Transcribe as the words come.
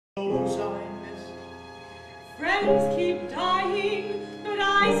those I miss. Friends keep dying, but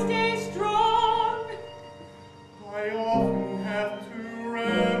I stay strong. I often have to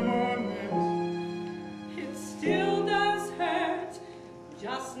reminisce. It still does hurt,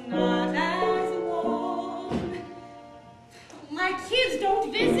 just not as long. My kids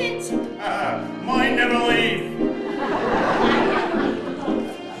don't visit. Mine never leave.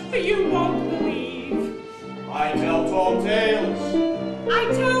 You won't believe. I tell tall tales. I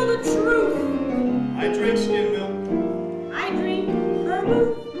tell the truth. I drink skim milk. I drink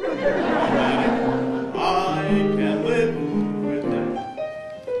vermouth. I can live with that.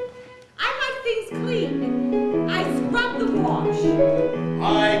 I like things clean. I scrub the wash.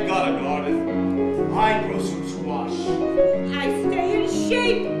 I got a garden. I grow some squash. I stay in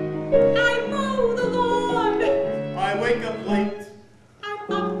shape. I mow the lawn. I wake up late.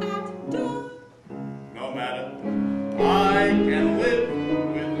 I'm up at dawn. No matter. I can live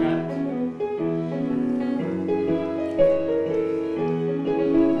with that.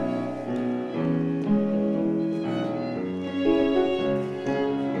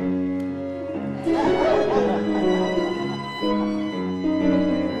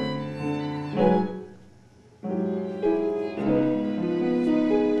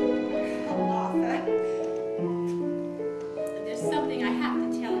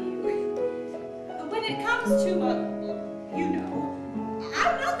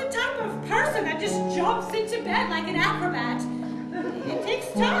 Jumps into bed like an acrobat. It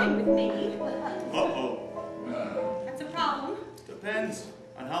takes time with me. Uh-oh. That's a problem. Depends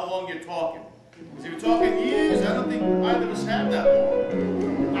on how long you're talking. If you're talking years, I don't think either of us have that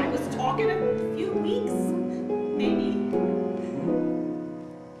long. I was talking a few weeks, maybe.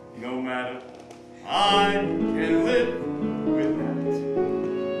 No matter. I can live with that.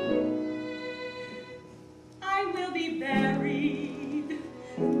 I will be buried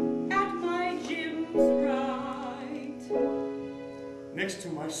at my Jim's right. Next to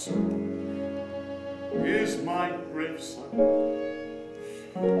my son is my gravesite.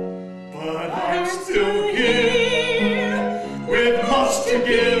 But I'm still here with much to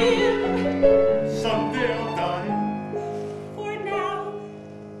give. Someday I'll die. For now,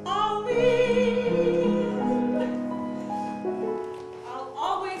 I'll live. I'll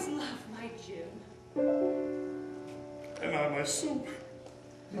always love my Jim. And I my soup.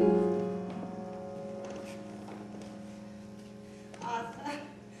 Arthur,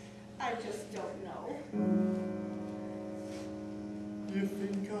 I just don't know. You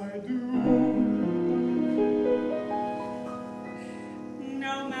think I do?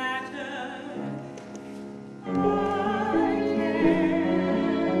 No matter, I can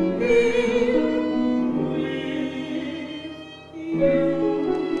live with you.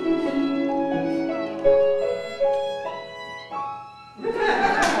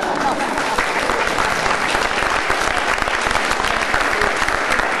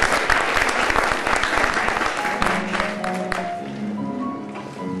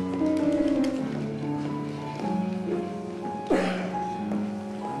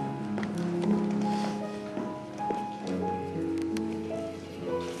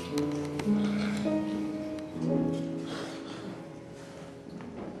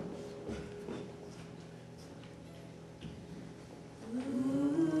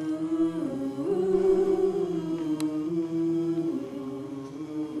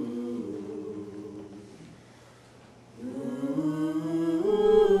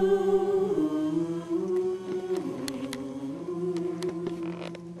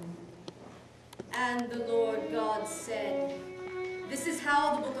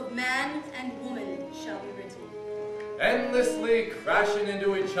 Endlessly crashing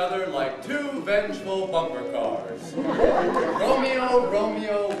into each other like two vengeful bumper cars. Romeo,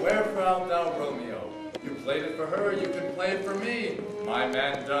 Romeo, wherefore art thou, Romeo? You played it for her, you can play it for me. My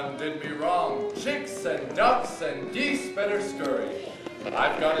man done did me wrong. Chicks and ducks and geese better scurry.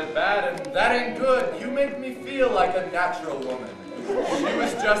 I've got it bad and that ain't good. You make me feel like a natural woman. She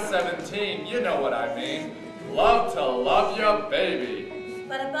was just 17, you know what I mean. Love to love your baby.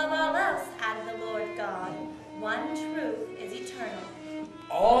 But above all else, added the Lord God, one truth is eternal.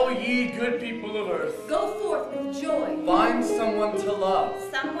 All ye good people of earth, go forth with joy. Find someone to love.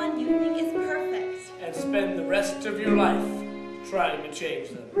 Someone you think is perfect. And spend the rest of your life trying to change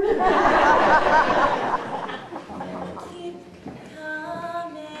them. Keep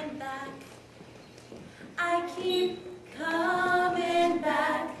coming back. I keep coming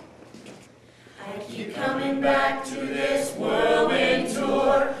back. I keep coming back to this whirlwind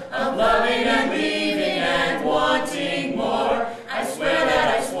tour of loving and leaving and wanting more. I swear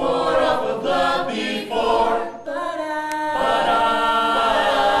that I swore off of love before, but I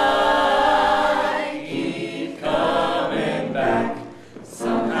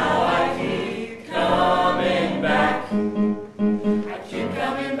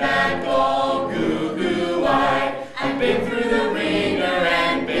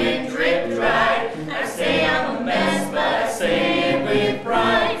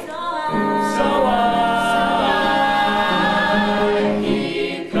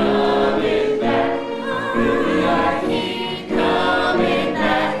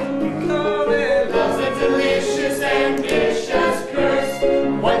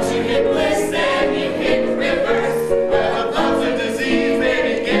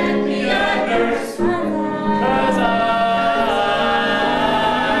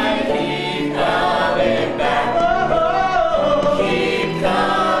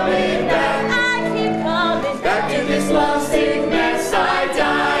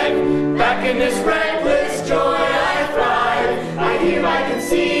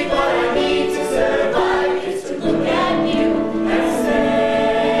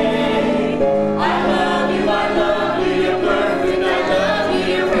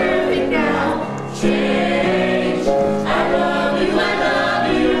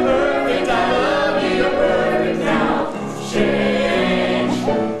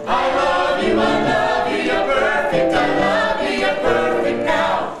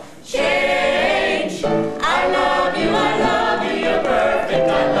perfect,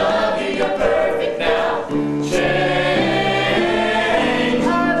 I love you, you're perfect now. Change, I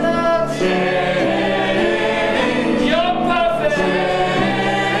love change, you're perfect.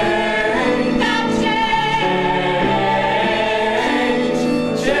 Now change,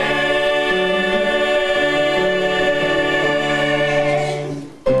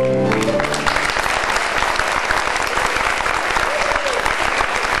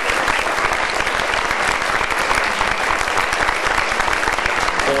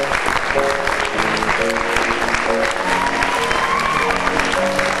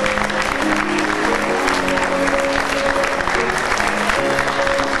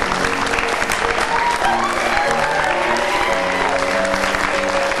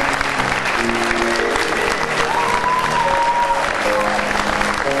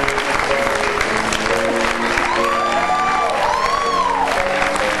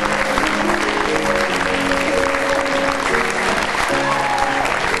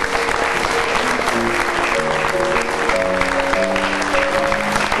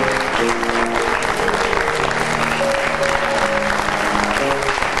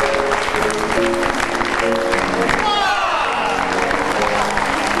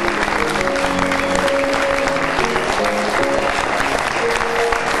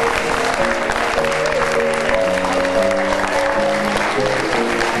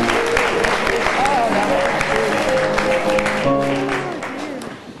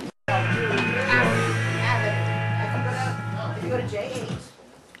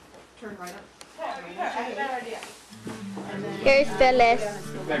 Here's Phyllis.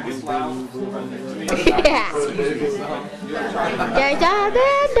 Yeah. There's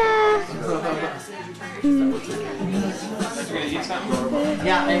Amanda.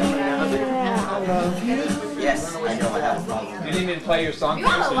 Yes, I know I have a problem. You didn't even play your song.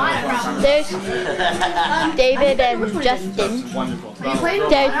 There's David and Justin. Wonderful. There's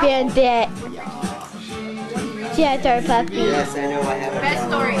Bandit. Yes, our puppy. Yes, I know I have a Best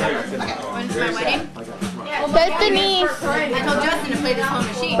problem. story ever. When's my wedding? There's Denise. I told Justin to play this whole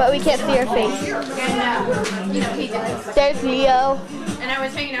machine. But we can't see her face. And, you know, he did this. There's Leo. And I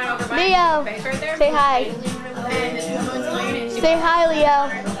was hanging out over by Leo. his face right there. Say hi. And this woman's laying and she Say hi, Leo.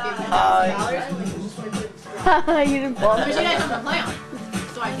 Hi. You didn't fall. But she had something to play on.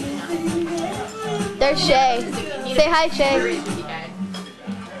 So I can There's Shay. Say hi, Shay.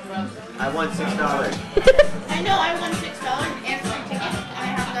 I won $6. I know, I won $6 and free tickets.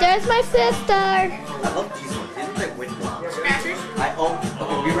 There's my sister. I love these ones. These are like wind blocks. Scratchers?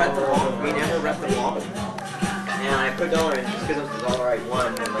 We rent them all. We never rent them all. And I put $1 in just because it was $1 I won.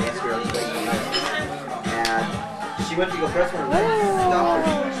 And last year I was waiting on it. And she went to go first one. But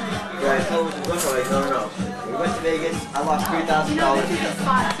I told her she was going to. No. We went to Vegas. I lost $3,000.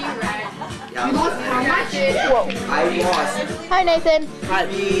 Spot too, right? Yeah, How much? Whoa. I lost Hi, Nathan.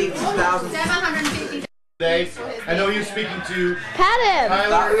 $750. Today, I know you're speaking to Pat him.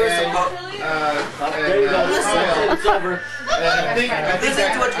 Tyler There you go. It's over. and I think Listen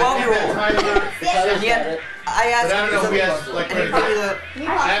to a 12-year-old. Tyler, And yet, I asked but I don't know if he has like and he told me I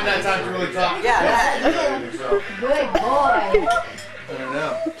haven't had time to really talk. Yeah, that. So, Good boy. I don't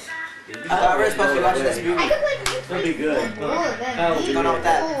know. We're supposed to be watching this movie. It'll be good. What's going on with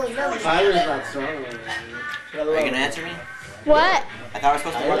that? Tyler's not strong. Are you going to answer me? What? I thought we were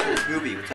supposed to watch this movie.